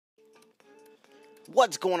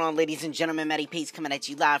What's going on, ladies and gentlemen? Matty Pace coming at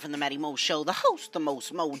you live from the Matty Mo Show, the host, the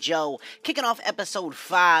most MOJO, kicking off episode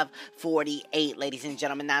 548, ladies and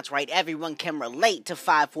gentlemen. That's right, everyone can relate to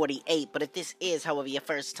 548, but if this is, however, your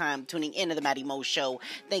first time tuning into the Matty Mo Show,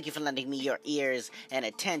 thank you for lending me your ears and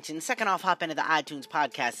attention. Second off, hop into the iTunes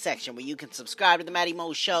podcast section where you can subscribe to the Matty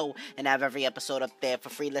Mo Show and have every episode up there for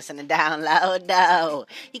free listen and download. No.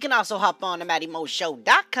 You can also hop on to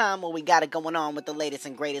MattyMoShow.com where we got it going on with the latest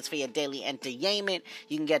and greatest for your daily entertainment.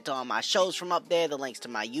 You can get to all my shows from up there, the links to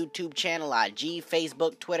my YouTube channel, IG,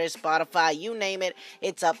 Facebook, Twitter, Spotify, you name it,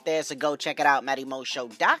 it's up there, so go check it out,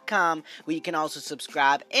 MattyMoShow.com, where you can also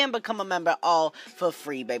subscribe and become a member, all for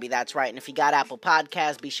free, baby, that's right. And if you got Apple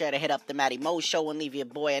Podcasts, be sure to hit up the Matty Mo Show and leave your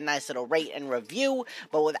boy a nice little rate and review.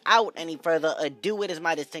 But without any further ado, it is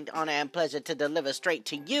my distinct honor and pleasure to deliver straight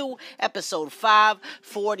to you, episode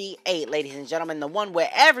 548, ladies and gentlemen, the one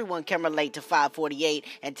where everyone can relate to 548,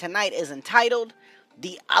 and tonight is entitled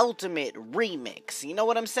The Ultimate Remix. You know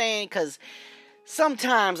what I'm saying? Because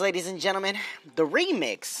sometimes, ladies and gentlemen, the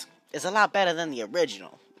remix is a lot better than the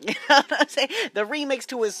original. You know what I'm saying? The remix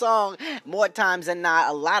to a song, more times than not,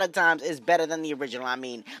 a lot of times, is better than the original. I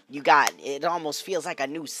mean, it almost feels like a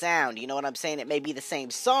new sound. You know what I'm saying? It may be the same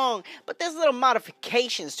song, but there's little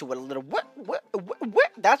modifications to it. A little, what?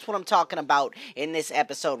 That's what I'm talking about in this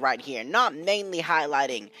episode right here. Not mainly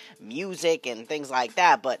highlighting music and things like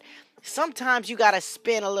that, but sometimes you gotta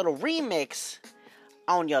spin a little remix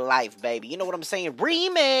on your life, baby. You know what I'm saying?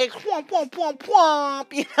 Remix, womp, womp, womp,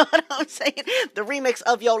 womp. You know what I'm saying? The remix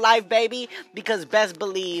of your life, baby. Because best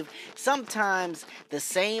believe, sometimes the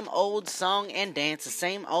same old song and dance, the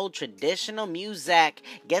same old traditional music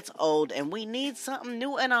gets old, and we need something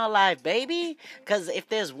new in our life, baby. Because if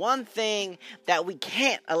there's one thing that we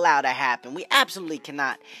can't allow to happen, we absolutely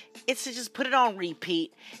cannot, it's to just put it on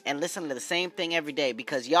repeat and listen to the same thing every day.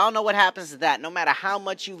 Because y'all know what happens to that. No matter how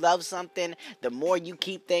much you love something, the more you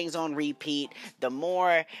keep things on repeat, the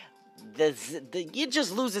more you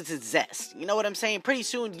just lose its zest. You know what I'm saying? Pretty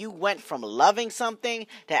soon you went from loving something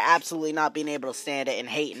to absolutely not being able to stand it and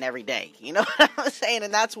hating every day. You know what I'm saying?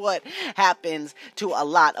 And that's what happens to a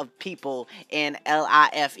lot of people in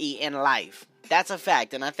life, in life. That's a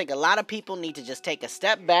fact, and I think a lot of people need to just take a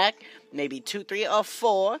step back, maybe 2, 3, or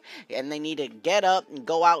 4, and they need to get up and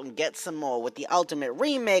go out and get some more with the ultimate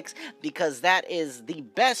remix, because that is the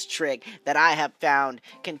best trick that I have found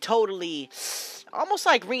can totally, almost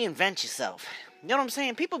like reinvent yourself. You know what I'm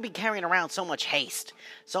saying? People be carrying around so much haste,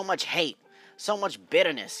 so much hate, so much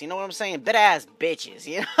bitterness, you know what I'm saying? Bitter ass bitches,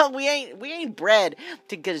 you know? We ain't bred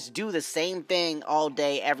to just do the same thing all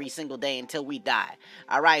day, every single day until we die.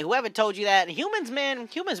 Alright, whoever told you that, humans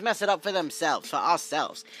mess it up for themselves, for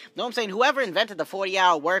ourselves. You know what I'm saying? Whoever invented the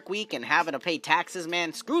 40-hour work week and having to pay taxes,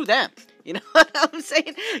 man, screw them. You know what I'm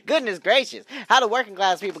saying? Goodness gracious. How the working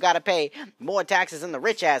class people gotta pay more taxes than the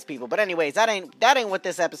rich ass people. But anyways, that ain't what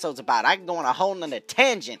this episode's about. I can go on a whole nother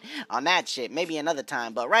tangent on that shit. Maybe another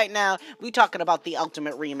time. But right now, we talking about the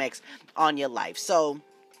ultimate remix on your life. So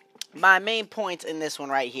my main point in this one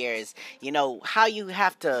right here is, you know, how you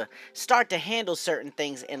have to start to handle certain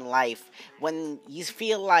things in life when you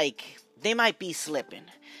feel like they might be slipping.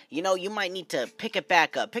 You know, you might need to pick it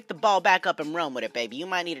back up. Pick the ball back up and run with it, baby. You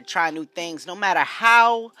might need to try new things. No matter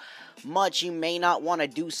how much you may not want to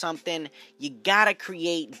do something, you gotta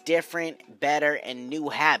create different, better, and new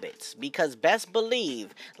habits. Because best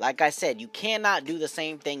believe, like I said, you cannot do the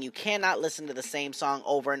same thing. You cannot listen to the same song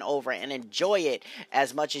over and over and enjoy it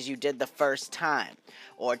as much as you did the first time.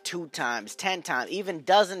 Or 2 times, 10 times, even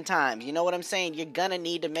dozen times. You know what I'm saying? You're gonna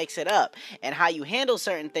need to mix it up. And how you handle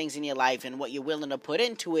certain things in your life and what you're willing to put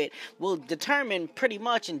into it will determine pretty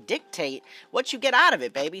much and dictate what you get out of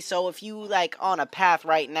it, baby. So if you like on a path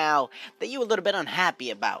right now that you're a little bit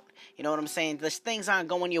unhappy about, you know what I'm saying? These things aren't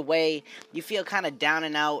going your way. You feel kind of down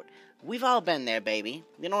and out. We've all been there, baby.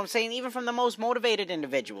 You know what I'm saying? Even from the most motivated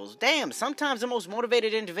individuals. Damn, sometimes the most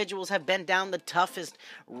motivated individuals have been down the toughest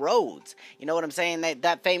roads. You know what I'm saying?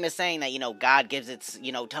 That famous saying that, you know, God gives its,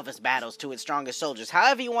 you know, toughest battles to its strongest soldiers.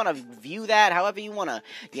 However you want to view that, however you want to,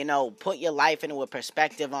 you know, put your life into a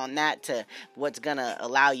perspective on that to what's going to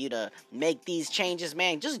allow you to make these changes,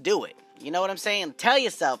 man, just do it. You know what I'm saying? Tell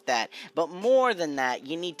yourself that. But more than that,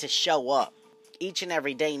 you need to show up each and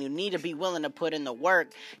every day, and you need to be willing to put in the work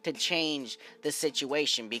to change the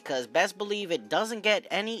situation, because best believe it doesn't get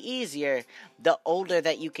any easier the older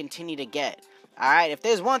that you continue to get. Alright, if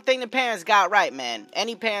there's one thing the parents got right, man,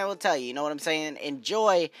 any parent will tell you, you know what I'm saying?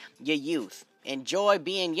 Enjoy your youth. Enjoy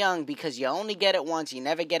being young, because you only get it once, you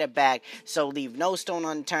never get it back. So leave no stone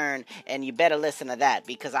unturned, and you better listen to that,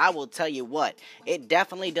 because I will tell you what, it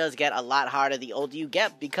definitely does get a lot harder the older you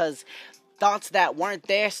get, because thoughts that weren't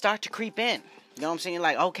there start to creep in. You know what I'm saying?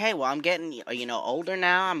 Like, okay, well, I'm getting, older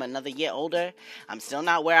now. I'm another year older. I'm still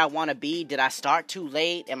not where I want to be. Did I start too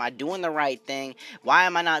late? Am I doing the right thing? Why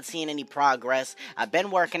am I not seeing any progress? I've been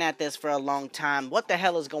working at this for a long time. What the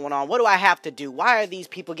hell is going on? What do I have to do? Why are these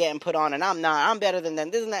people getting put on and I'm not? I'm better than them.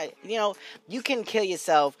 This and that. You can kill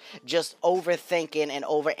yourself just overthinking and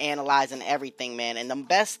overanalyzing everything, man. And the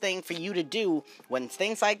best thing for you to do when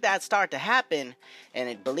things like that start to happen,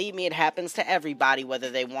 and believe me, it happens to everybody, whether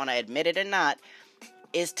they want to admit it or not,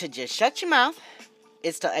 is to just shut your mouth.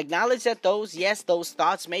 It's to acknowledge that those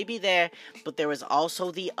thoughts may be there, but there is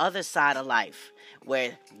also the other side of life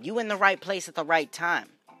where you in the right place at the right time.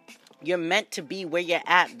 You're meant to be where you're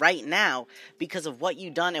at right now because of what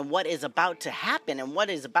you've done and what is about to happen and what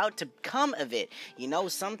is about to come of it.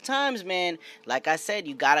 Sometimes, man, like I said,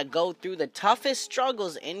 you gotta go through the toughest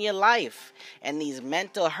struggles in your life and these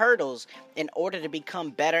mental hurdles in order to become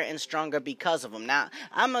better and stronger because of them. Now,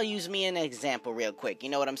 I'm gonna use me as an example real quick. You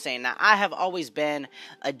know what I'm saying? Now, I have always been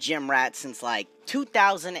a gym rat since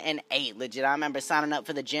 2008, legit. I remember signing up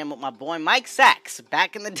for the gym with my boy Mike Sachs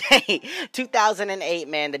back in the day. 2008,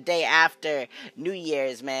 man, the day after New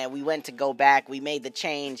Year's, man, we went to go back. We made the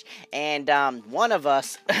change, and one of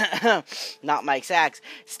us, not Mike Sachs,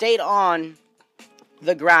 stayed on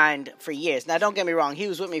the grind for years. Now, don't get me wrong, he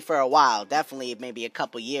was with me for a while, definitely maybe a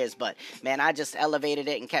couple years, but man, I just elevated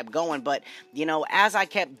it and kept going. But as I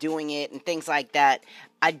kept doing it and things like that,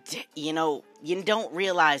 you don't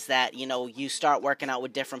realize that, you start working out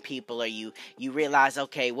with different people, or you realize,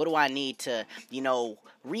 okay, what do I need to,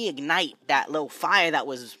 reignite that little fire that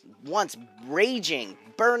was once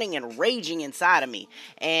burning and raging inside of me.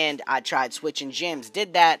 And I tried switching gyms,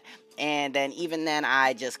 did that. And then even then,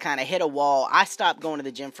 I just kind of hit a wall. I stopped going to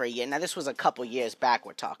the gym for a year. Now, this was a couple years back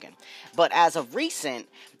we're talking. But as of recent,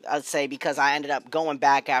 I'd say because I ended up going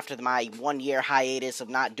back after my 1 year hiatus of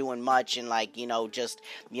not doing much and just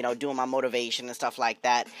doing my motivation and stuff like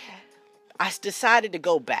that, I decided to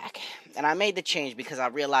go back. And I made the change because I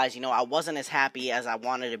realized, I wasn't as happy as I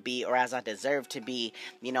wanted to be or as I deserved to be.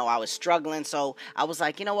 I was struggling. So I was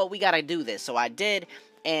like, you know what, we got to do this. So I did.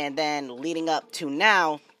 And then leading up to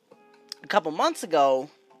now, a couple months ago,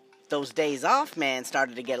 those days off, man,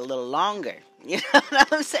 started to get a little longer. You know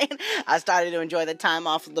what I'm saying? I started to enjoy the time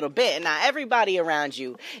off a little bit. And now everybody around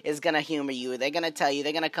you is going to humor you. They're going to tell you.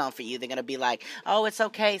 They're going to comfort you. They're going to be like, oh, it's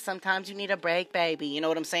okay. Sometimes you need a break, baby. You know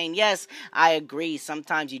what I'm saying? Yes, I agree.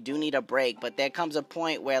 Sometimes you do need a break. But there comes a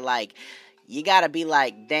point where, you gotta be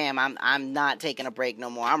like, damn, I'm not taking a break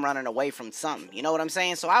no more. I'm running away from something. You know what I'm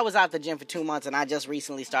saying? So I was out the gym for 2 months, and I just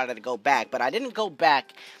recently started to go back. But I didn't go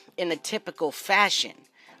back in a typical fashion.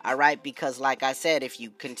 All right, because like I said, if you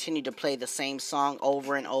continue to play the same song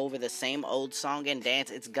over and over, the same old song and dance,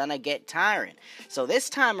 it's gonna get tiring. So this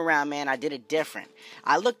time around, man, I did it different.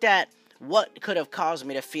 I looked at what could have caused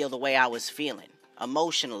me to feel the way I was feeling,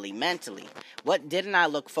 emotionally, mentally. What didn't I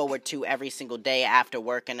look forward to every single day after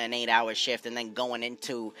working an 8-hour shift and then going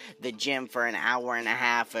into the gym for an hour and a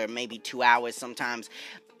half or maybe 2 hours sometimes?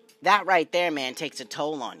 That right there, man, takes a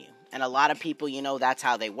toll on you. And a lot of people, that's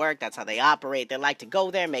how they work, that's how they operate. They like to go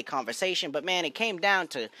there, make conversation. But, man, it came down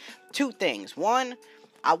to two things. One,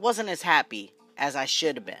 I wasn't as happy as I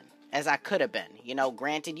should have been, as I could have been.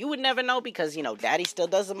 Granted, you would never know because, Daddy still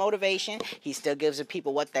does the motivation. He still gives the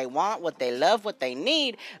people what they want, what they love, what they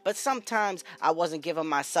need. But sometimes I wasn't giving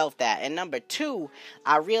myself that. And number two,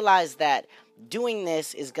 I realized that doing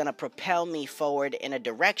this is going to propel me forward in a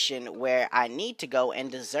direction where I need to go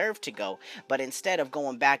and deserve to go. But instead of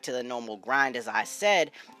going back to the normal grind, as I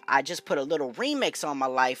said, I just put a little remix on my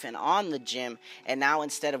life and on the gym. And now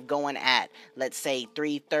instead of going at, let's say,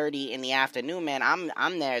 3:30 in the afternoon, man,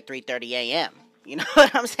 I'm there at 3:30 a.m. You know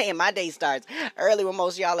what I'm saying? My day starts early when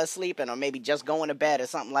most of y'all are sleeping or maybe just going to bed or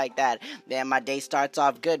something like that. Then my day starts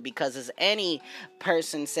off good because as any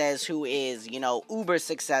person says who is, uber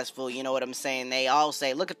successful, you know what I'm saying? They all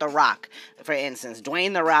say, look at The Rock, for instance.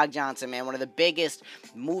 Dwayne The Rock Johnson, man, one of the biggest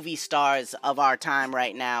movie stars of our time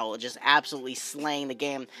right now, just absolutely slaying the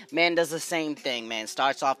game. Man does the same thing, man.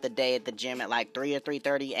 Starts off the day at the gym at 3 or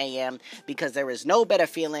 3:30 a.m. because there is no better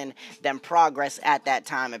feeling than progress at that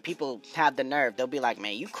time. And people have the nerve. They'll be like,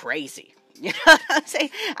 man, you crazy. You know what I'm saying?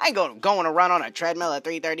 I ain't going to run on a treadmill at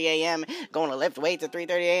 3:30 a.m., going to lift weights at 3:30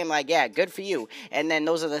 a.m. Like, yeah, good for you. And then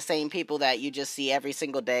those are the same people that you just see every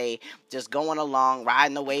single day, just going along,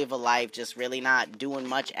 riding the wave of life, just really not doing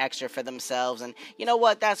much extra for themselves. And you know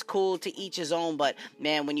what? That's cool, to each his own. But,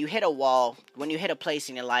 man, when you hit a wall, when you hit a place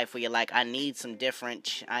in your life where you're like, I need something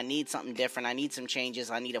different, I need some changes,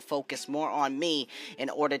 I need to focus more on me in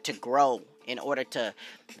order to grow in order to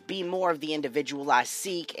be more of the individual I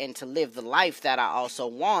seek and to live the life that I also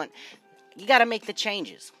want, you got to make the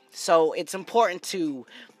changes. So it's important to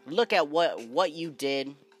look at what you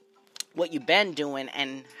did, what you've been doing,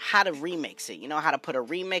 and how to remix it. You know, how to put a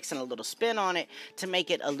remix and a little spin on it to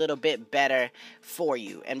make it a little bit better for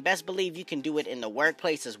you. And best believe you can do it in the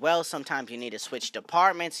workplace as well. Sometimes you need to switch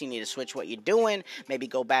departments. You need to switch what you're doing. Maybe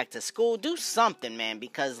go back to school. Do something, man,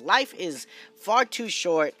 because life is far too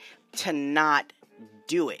short to not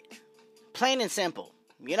do it. Plain and simple.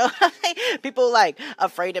 You know, people like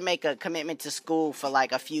afraid to make a commitment to school for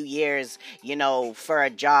like a few years, you know, for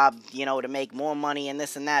a job, you know, to make more money and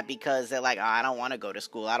this and that, because they're like, oh, I don't want to go to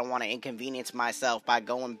school. I don't want to inconvenience myself by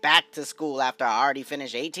going back to school after I already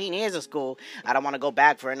finished 18 years of school. I don't want to go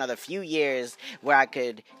back for another few years where I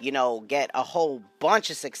could, you know, get a whole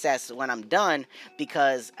bunch of success when I'm done,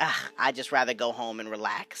 because I just rather go home and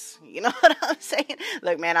relax. You know what I'm saying?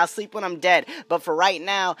 Look, man, I'll sleep when I'm dead. But for right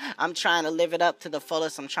now, I'm trying to live it up to the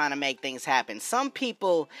fullest. I'm trying to make things happen. Some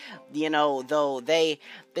people, you know, though, they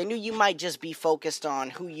knew you might just be focused on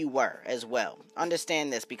who you were as well.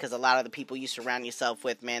 Understand this, because a lot of the people you surround yourself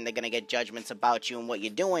with, man, they're going to get judgments about you and what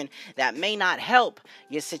you're doing that may not help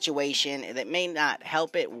your situation, that may not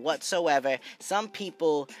help it whatsoever. Some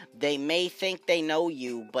people, they may think they know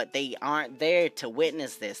you, but they aren't there to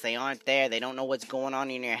witness this. They aren't there. They don't know what's going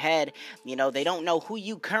on in your head. You know, they don't know who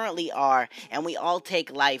you currently are, and we all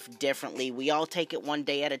take life differently. We all take it one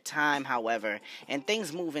day at a time, however, and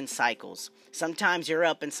things move in cycles. Sometimes you're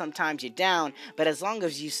up and sometimes you're down, but as long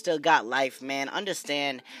as you still got life, man,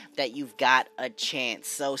 understand that you've got a chance.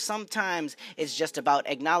 So sometimes it's just about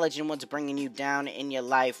acknowledging what's bringing you down in your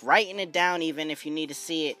life, writing it down even if you need to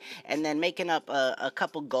see it, and then making up a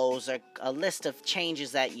couple goals or a list of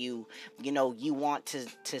changes that you want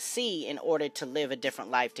to see in order to live a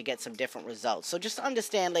different life, to get some different results. So just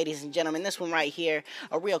understand, ladies and gentlemen, this one right here,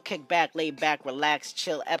 a real kickback, laid back, relaxed,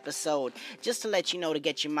 chill episode, just to let you know, to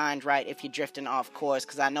get your mind right if you're drifting off course,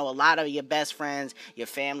 because I know a lot of your best friends, your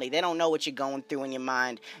family, they don't know what you're going through in your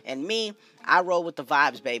mind. And me, I roll with the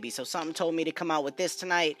vibes, baby. So something told me to come out with this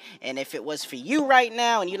tonight. And if it was for you right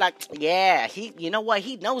now, and you're like, yeah, you know what?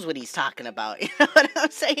 He knows what he's talking about. You know what I'm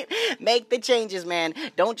saying? Make the changes, man.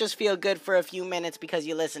 Don't just feel good for a few minutes because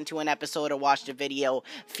you listened to an episode or watched a video.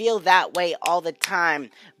 Feel that way all the time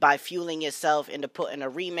by fueling yourself into putting a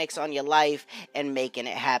remix on your life and making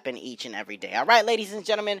it happen each and every day. All right, ladies and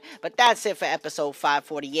gentlemen, but that's it for episode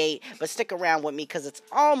 548. But stick around with me because it's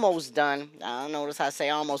almost done. I don't notice I say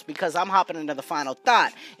almost, because I'm hopping into the final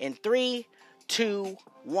thought in 3, 2,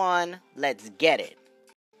 1. Let's get it.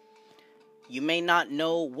 You may not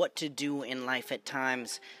know what to do in life at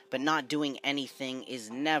times, but not doing anything is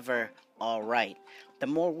never all right. The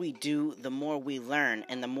more we do, the more we learn,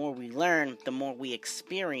 and the more we learn, the more we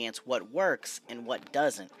experience what works and what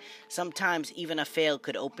doesn't. Sometimes even a fail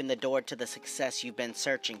could open the door to the success you've been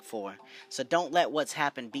searching for. So don't let what's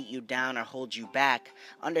happened beat you down or hold you back.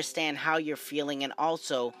 Understand how you're feeling, and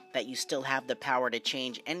also that you still have the power to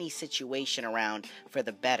change any situation around for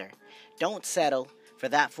the better. Don't settle, for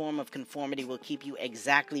that form of conformity will keep you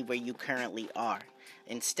exactly where you currently are.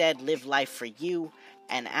 Instead, live life for you.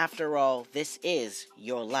 And after all, this is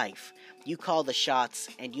your life. You call the shots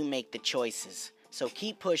and you make the choices. So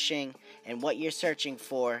keep pushing, and what you're searching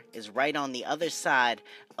for is right on the other side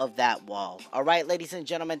of that wall. All right, ladies and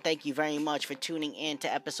gentlemen, thank you very much for tuning in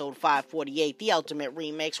to episode 548, the ultimate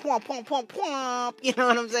remix. Womp, womp, womp, womp. You know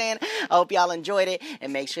what I'm saying? I hope y'all enjoyed it,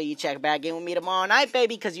 and make sure you check back in with me tomorrow night,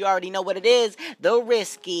 baby, because you already know what it is. The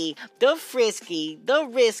risky, the frisky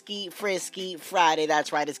Friday.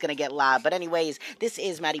 That's right, it's going to get live. But anyways, this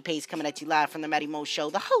is Matty Pace coming at you live from the Matty Mo Show,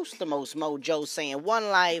 the host, the most MOJO, saying one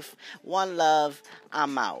life, one love.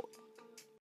 I'm out.